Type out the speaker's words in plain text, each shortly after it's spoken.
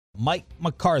Mike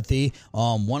McCarthy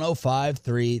on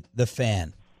 105.3 The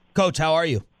Fan. Coach, how are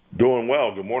you? Doing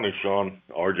well. Good morning, Sean.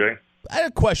 RJ. I had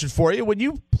a question for you. When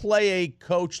you play a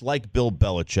coach like Bill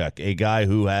Belichick, a guy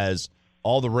who has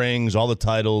all the rings, all the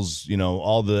titles,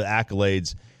 all the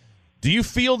accolades, do you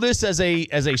feel this as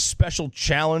a special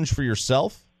challenge for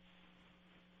yourself?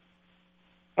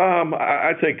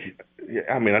 I think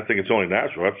it's only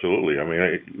natural. Absolutely. I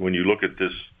mean, when you look at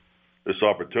this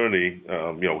opportunity,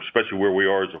 especially where we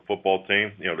are as a football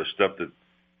team, the step that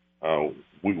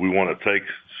we want to take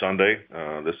Sunday,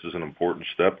 this is an important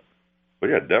step. But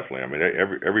yeah, definitely. I mean,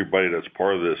 everybody that's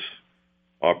part of this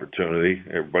opportunity,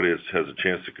 everybody that has a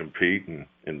chance to compete,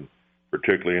 and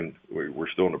particularly we're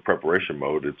still in the preparation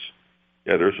mode.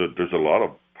 There's a lot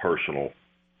of personal,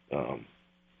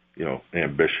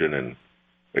 ambition and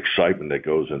excitement that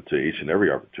goes into each and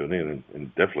every opportunity,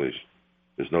 and definitely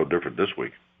is no different this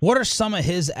week. What are some of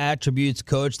his attributes,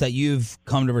 Coach, that you've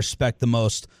come to respect the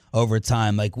most over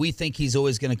time? Like, we think he's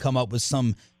always going to come up with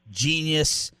some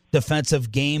genius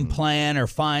defensive game plan or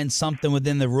find something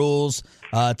within the rules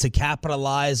to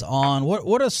capitalize on.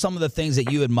 What are some of the things that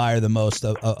you admire the most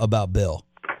about Bill?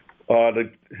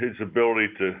 His ability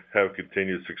to have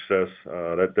continued success.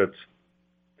 That's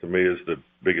to me is the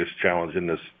biggest challenge in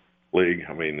this league.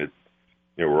 I mean,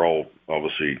 we're all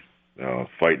obviously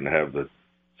fighting to have the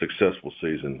successful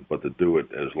season, but to do it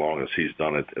as long as he's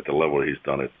done it at the level he's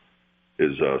done it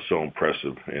is so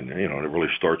impressive. And it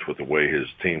really starts with the way his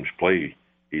teams play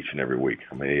each and every week.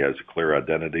 I mean, he has a clear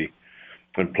identity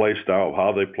and play style of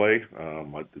how they play.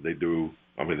 They do.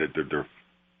 I mean, they're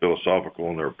philosophical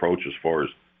in their approach as far as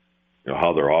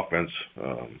how their offense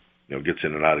gets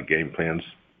in and out of game plans.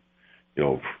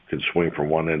 Can swing from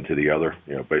one end to the other.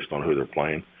 Based on who they're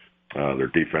playing. Their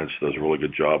defense does a really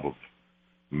good job of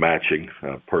matching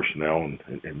personnel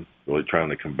and really trying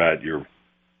to combat your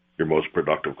most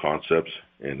productive concepts.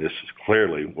 And this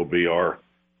clearly will be our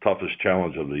toughest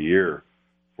challenge of the year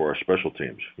for our special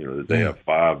teams. They have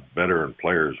 5 veteran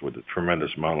players with a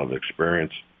tremendous amount of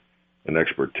experience and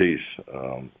expertise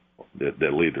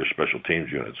that lead their special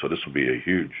teams unit. So this will be a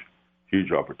huge,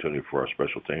 huge opportunity for our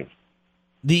special teams.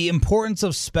 The importance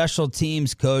of special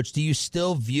teams, Coach, do you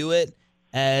still view it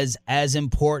as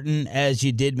important as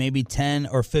you did maybe 10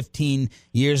 or 15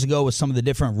 years ago with some of the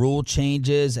different rule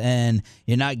changes, and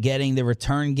you're not getting the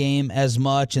return game as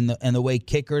much, and the way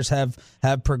kickers have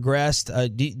progressed?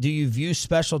 Do you view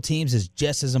special teams as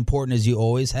just as important as you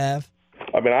always have?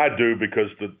 I mean, I do, because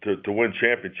to win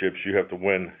championships, you have to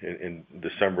win in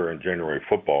December and January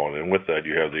football, and with that,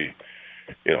 you have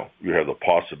the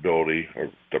possibility or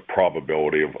the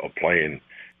probability of playing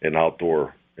in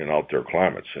outdoor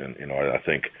climates. And I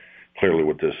think clearly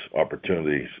with this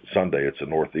opportunity Sunday, it's a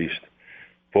Northeast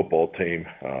football team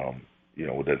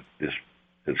that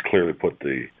has clearly put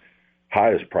the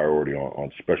highest priority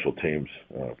on special teams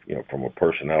from a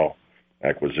personnel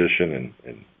acquisition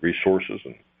and resources,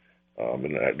 and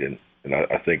I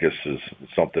think this is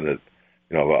something that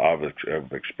I've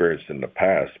experienced in the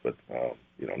past, but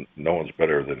no one's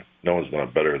done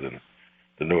it better than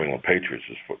the New England Patriots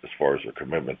as far as their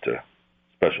commitment to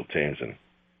special teams,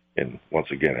 and once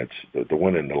again, it's the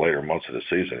win in the later months of the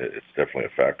season. It's definitely a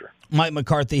factor. Mike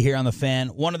McCarthy here on The Fan.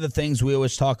 One of the things we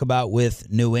always talk about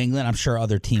with New England, I'm sure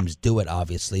other teams do it,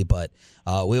 obviously, but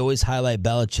we always highlight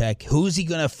Belichick. Who is he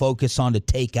going to focus on to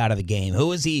take out of the game?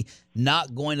 Who is he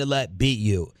not going to let beat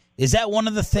you? Is that one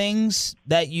of the things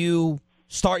that you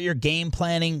start your game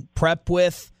planning prep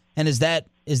with? And is that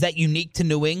unique to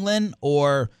New England,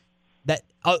 or that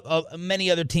many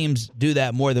other teams do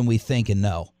that more than we think and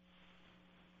know?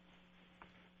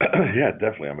 Yeah,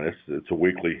 definitely. I mean, it's a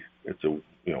weekly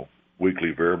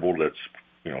variable that's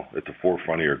at the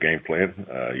forefront of your game plan.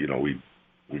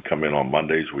 We come in on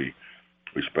Mondays. We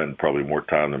spend probably more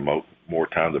time than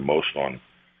most on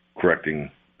correcting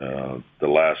the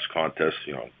last contest.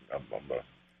 We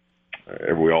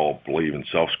all believe in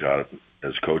self-scout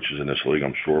as coaches in this league,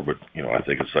 I'm sure, but I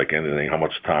think it's like anything. How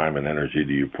much time and energy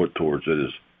do you put towards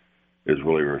it is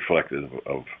really reflective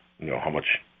of how much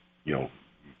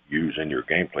use in your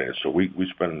game plan. So we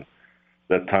spend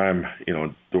that time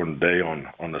during the day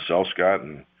on the self-scout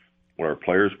and with our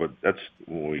players, but that's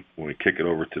when we kick it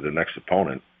over to the next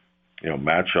opponent.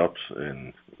 Matchups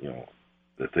and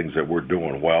the things that we're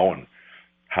doing well and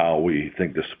how we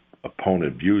think this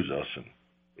opponent views us and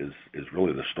is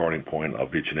really the starting point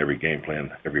of each and every game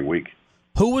plan every week.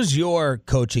 Who was your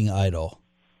coaching idol?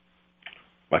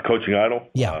 My coaching idol?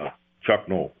 Yeah. Chuck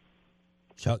Noll.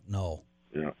 Chuck Noll.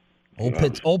 Yeah.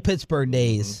 Old Pittsburgh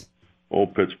days.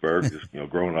 Old Pittsburgh, just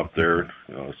growing up there,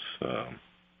 it's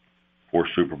 4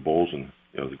 Super Bowls and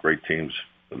the great teams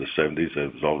the 70s.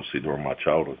 It was obviously during my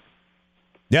childhood.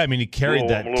 Yeah, I mean, he carried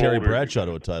that Terry older. Bradshaw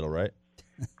to a title, right?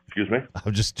 Excuse me?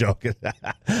 I'm just joking.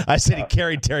 I said he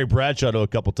carried Terry Bradshaw to a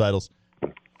couple titles.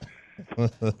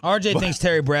 RJ thinks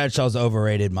Terry Bradshaw's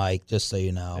overrated, Mike, just so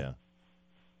you know. Yeah.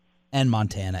 And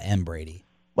Montana and Brady.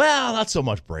 Well, not so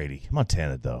much Brady.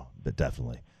 Montana, though, but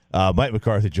definitely. Mike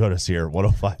McCarthy joined us here,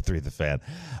 105.3 The Fan.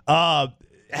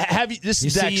 Have you? This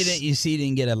is You see, you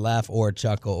didn't get a laugh or a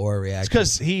chuckle or a reaction. It's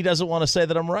because he doesn't want to say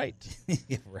that I'm right.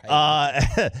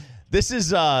 Right. This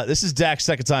is Dak's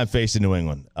second time facing New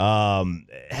England.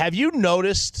 Have you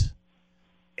noticed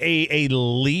a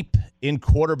leap in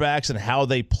quarterbacks and how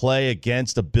they play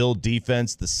against a Bill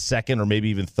defense the second or maybe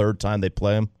even third time they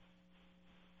play them?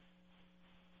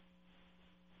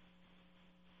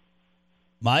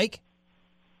 Mike?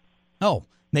 Oh,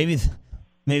 maybe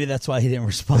that's why he didn't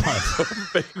respond.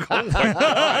 Oh my God!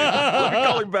 Let me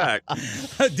call him back.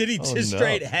 Did he just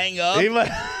straight hang up?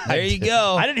 There you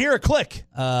go. I didn't hear a click.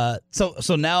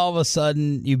 So now all of a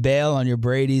sudden you bail on your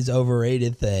Brady's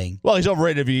overrated thing. Well, he's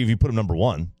overrated if you put him number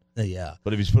one. Yeah.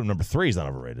 But if you put him number three, he's not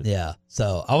overrated. Yeah.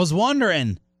 So I was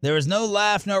wondering. There was no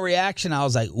laugh, no reaction. I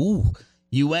was like, "Ooh,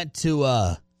 you went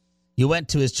to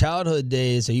his childhood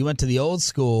days, or you went to the old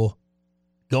school."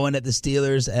 Going at the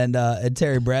Steelers and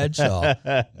Terry Bradshaw.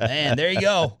 Man, there you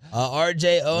go.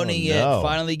 RJ owning it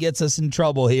finally gets us in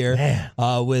trouble here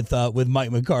with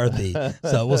Mike McCarthy.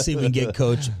 So we'll see if we can get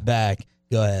Coach back.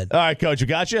 Go ahead. All right, Coach, we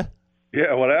got you?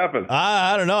 Yeah, what happened?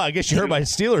 I don't know. I guess you heard my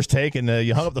Steelers take and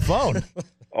you hung up the phone.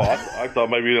 Oh, I thought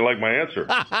maybe you didn't like my answer.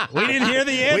 We didn't hear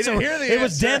the answer. It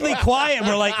was deadly quiet.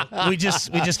 We're like, we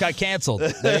just got canceled.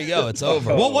 There you go. It's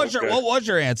over. What was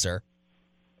your answer?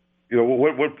 You know,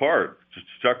 what part?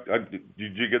 Chuck, did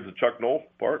you get the Chuck Noll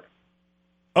part?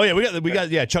 Oh yeah, we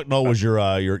got. Chuck Noll was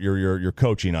your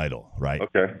coaching idol, right?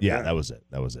 Okay. Yeah, that was it.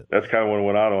 That's kind of what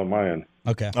went out on my end.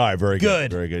 Okay. All right, very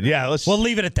good. Very good. Yeah, we'll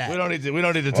leave it at that. We don't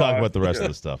need to talk about the rest of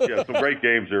the stuff. Yeah, some great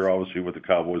games there, obviously, with the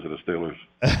Cowboys and the Steelers.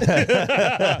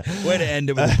 Way to end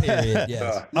it with a period.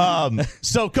 Yes.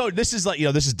 So, Coach, this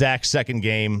is Dak's second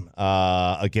game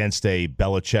against a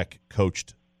Belichick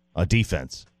coached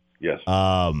defense. Yes.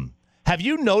 Have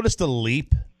you noticed a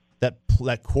leap that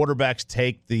quarterbacks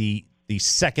take the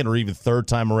second or even third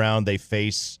time around they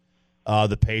face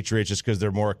the Patriots just because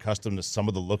they're more accustomed to some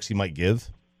of the looks he might give?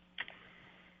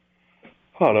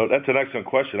 Oh, no, that's an excellent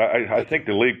question. I think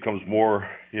the leap comes more,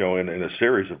 in a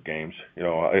series of games.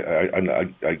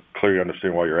 I clearly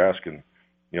understand why you're asking,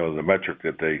 the metric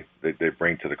that they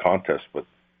bring to the contest. But,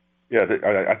 yeah,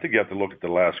 I think you have to look at the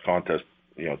last contest,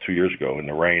 2 years ago in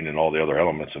the rain and all the other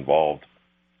elements involved.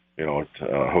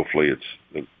 Hopefully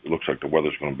it looks like the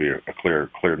weather's going to be a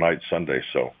clear night Sunday.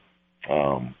 So,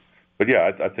 but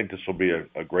yeah, I think this will be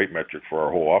a great metric for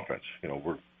our whole offense.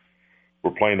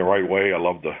 We're playing the right way. I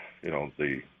love the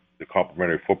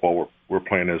complementary football we're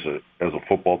playing as a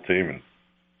football team,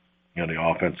 and the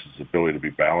offense's ability to be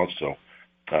balanced. So,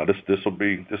 this will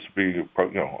be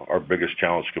our biggest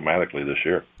challenge schematically this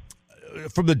year.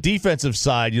 From the defensive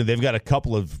side, they've got a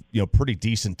couple of pretty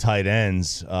decent tight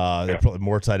ends. They're probably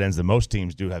more tight ends than most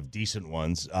teams do have decent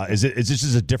ones. Is this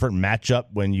just a different matchup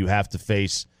when you have to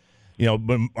face,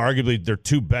 when arguably their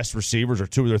two best receivers or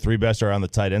two of their three best are on the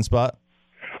tight end spot?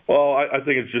 Well, I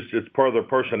think it's part of their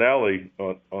personality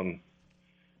on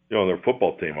their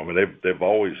football team. I mean, they've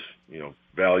always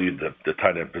valued the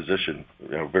tight end position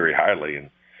very highly, and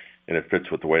it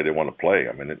fits with the way they want to play.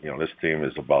 I mean, this team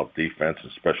is about defense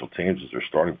and special teams as their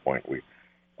starting point. We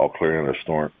all clearly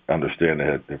understand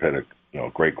they've had a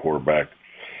great quarterback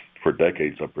for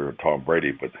decades up there, Tom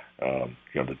Brady. But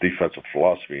the defensive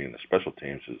philosophy and the special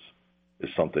teams is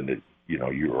something that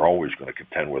you're always going to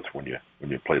contend with when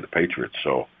you play the Patriots.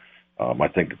 So I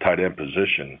think the tight end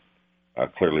position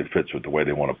clearly fits with the way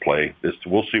they want to play.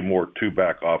 We'll see more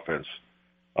two-back offense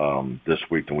this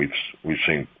week than we've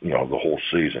seen the whole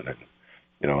season.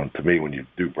 And to me, when you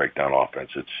do break down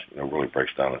offense, it's really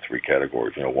breaks down in three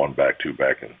categories. One back, two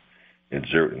back, and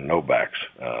zero and no backs.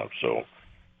 So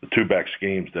the two back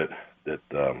schemes that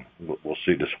we'll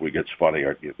see this week. It's funny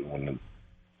when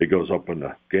it goes up in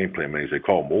the game plan meetings. They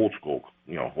call them old school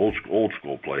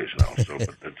plays now. So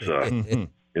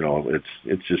but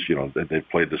it's just they've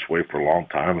played this way for a long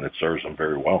time, and it serves them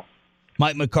very well.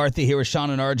 Mike McCarthy here with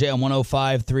Sean and RJ on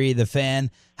 105.3 The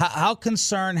Fan. How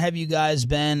concerned have you guys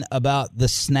been about the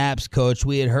snaps, Coach?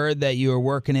 We had heard that you were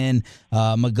working in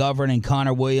McGovern and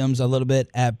Connor Williams a little bit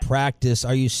at practice.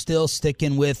 Are you still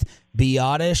sticking with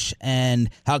Biotish? And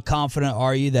how confident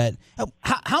are you that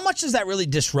how much does that really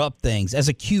disrupt things as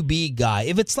a QB guy?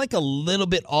 If it's like a little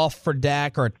bit off for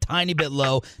Dak or a tiny bit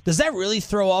low, does that really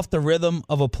throw off the rhythm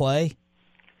of a play?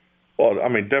 Well, I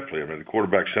mean, definitely. I mean, the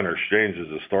quarterback-center exchange is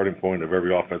the starting point of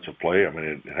every offensive play. I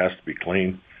mean, it has to be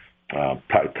clean. I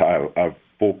have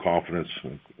full confidence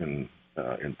in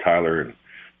Tyler,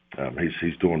 and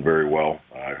he's doing very well.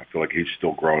 I feel like he's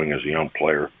still growing as a young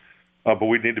player. But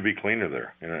we need to be cleaner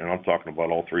there, and I'm talking about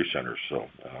all three centers. So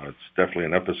it's definitely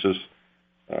an emphasis.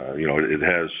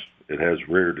 It has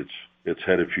reared its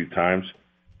head a few times,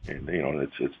 and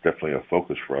it's definitely a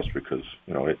focus for us because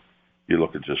you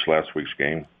look at just last week's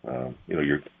game.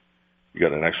 You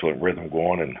got an excellent rhythm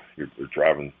going, and you're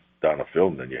driving down the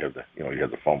field, and then you have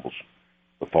the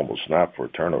fumble snap for a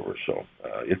turnover. So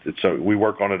we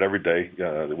work on it every day,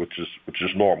 which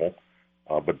is normal,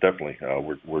 but definitely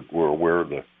we're aware of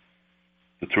the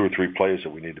 2 or 3 plays that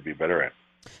we need to be better at.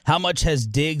 How much has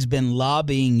Diggs been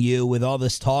lobbying you with all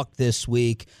this talk this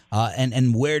week,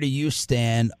 and where do you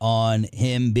stand on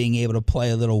him being able to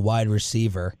play a little wide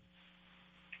receiver?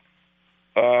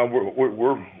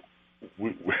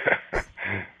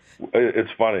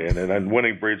 It's funny, and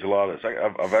winning breeds a lot of this.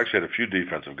 I've actually had a few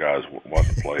defensive guys want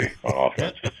to play on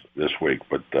offense this week,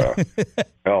 but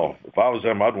hell, if I was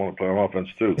them, I'd want to play on offense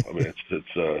too. I mean,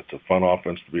 it's a fun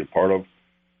offense to be a part of.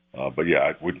 But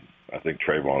yeah, I think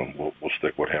Trayvon will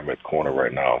stick with him at corner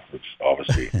right now. It's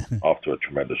obviously off to a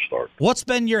tremendous start. What's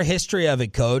been your history of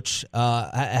it, Coach?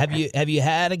 Have you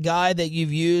had a guy that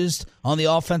you've used on the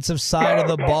offensive side of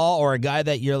the ball, or a guy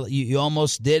that you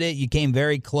almost did it, you came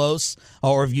very close,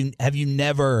 or have you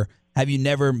never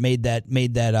made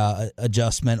that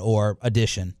adjustment or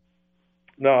addition?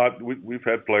 No, we've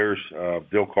had players.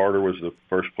 Dill Carter was the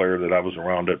first player that I was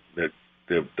around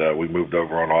that we moved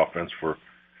over on offense for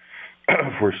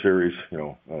a series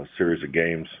of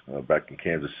games back in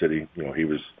Kansas City. He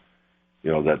was,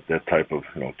 that type of,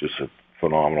 just a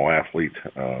phenomenal athlete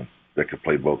that could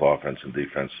play both offense and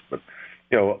defense. But,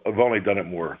 I've only done it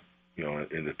more,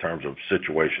 in the terms of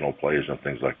situational plays and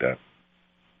things like that.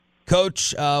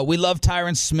 Coach, we love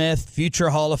Tyron Smith, future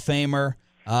Hall of Famer,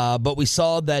 but we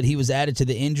saw that he was added to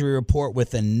the injury report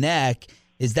with a neck.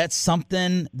 Is that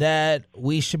something that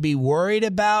we should be worried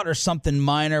about, or something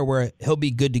minor where he'll be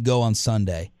good to go on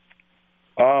Sunday?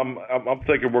 I'm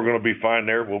thinking we're going to be fine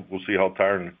there. We'll see how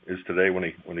Tyron is today when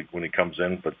he comes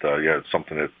in. But yeah, it's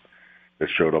something that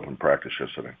showed up in practice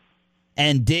yesterday.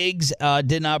 And Diggs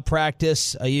did not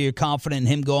practice. Are you confident in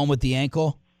him going with the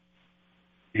ankle?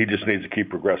 He just needs to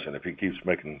keep progressing. If he keeps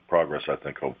making progress, I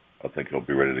think he'll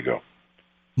be ready to go.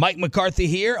 Mike McCarthy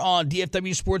here on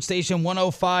DFW Sports Station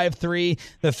 105.3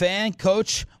 The Fan.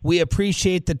 Coach, we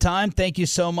appreciate the time. Thank you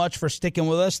so much for sticking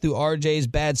with us through RJ's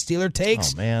Bad Steeler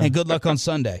Takes. Oh, man. And good luck on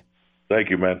Sunday. Thank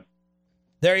you, man.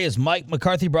 There he is, Mike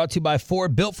McCarthy, brought to you by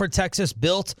Ford. Built for Texas,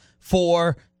 built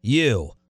for you.